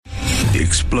The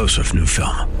explosive new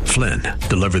film, Flynn,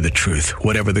 deliver the truth,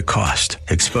 whatever the cost,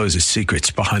 exposes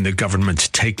secrets behind the government's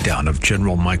takedown of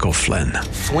General Michael Flynn.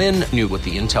 Flynn knew what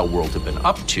the intel world had been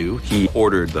up to. He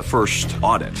ordered the first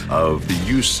audit of the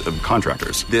use of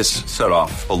contractors. This set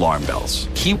off alarm bells.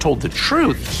 He told the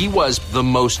truth. He was the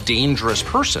most dangerous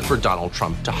person for Donald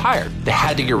Trump to hire. They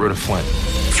had to get rid of Flynn.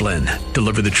 Flynn,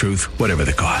 deliver the truth, whatever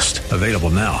the cost. Available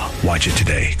now. Watch it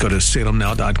today. Go to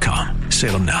salemnow.com.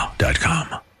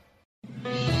 salemnow.com.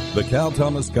 The Cal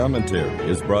Thomas Commentary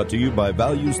is brought to you by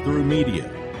Values Through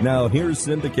Media. Now here's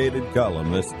syndicated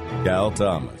columnist Cal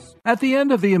Thomas. At the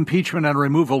end of the impeachment and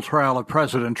removal trial of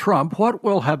President Trump, what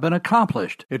will have been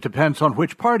accomplished? It depends on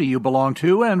which party you belong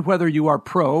to and whether you are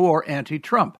pro or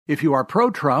anti-Trump. If you are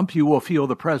pro-Trump, you will feel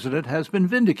the president has been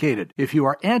vindicated. If you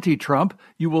are anti-Trump,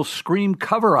 you will scream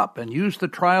cover up and use the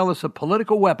trial as a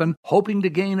political weapon, hoping to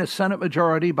gain a Senate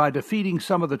majority by defeating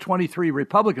some of the 23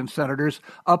 Republican senators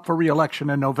up for re-election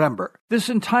in November. This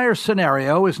entire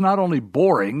scenario is not only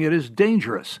boring, it is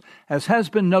dangerous. As has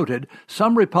been noted,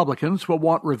 some Republicans will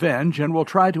want revenge and will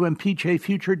try to impeach a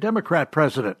future Democrat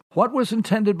president. What was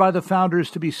intended by the founders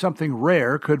to be something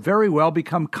rare could very well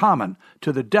become common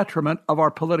to the detriment of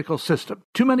our political system.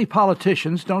 Too many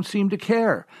politicians don't seem to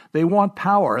care. They want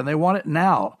power, and they want it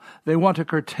now. They want to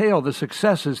curtail the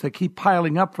successes that keep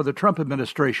piling up for the Trump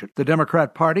administration. The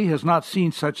Democrat Party has not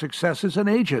seen such successes in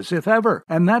ages, if ever,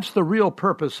 and that's the real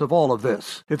purpose of all of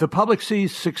this. If the public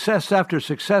sees success after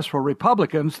success for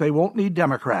Republicans, they won't need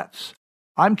Democrats.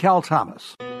 I'm Cal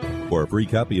Thomas. For a free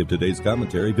copy of today's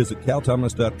commentary, visit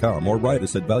calthomas.com or write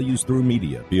us at Values Through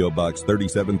Media, P.O. Box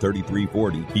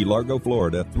 373340, Key Largo,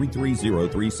 Florida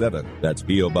 33037. That's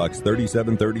P.O. Box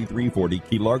 373340,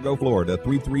 Key Largo, Florida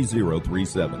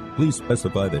 33037. Please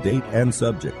specify the date and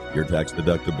subject. Your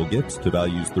tax-deductible gifts to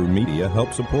Values Through Media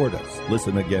help support us.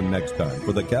 Listen again next time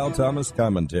for the Cal Thomas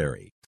Commentary.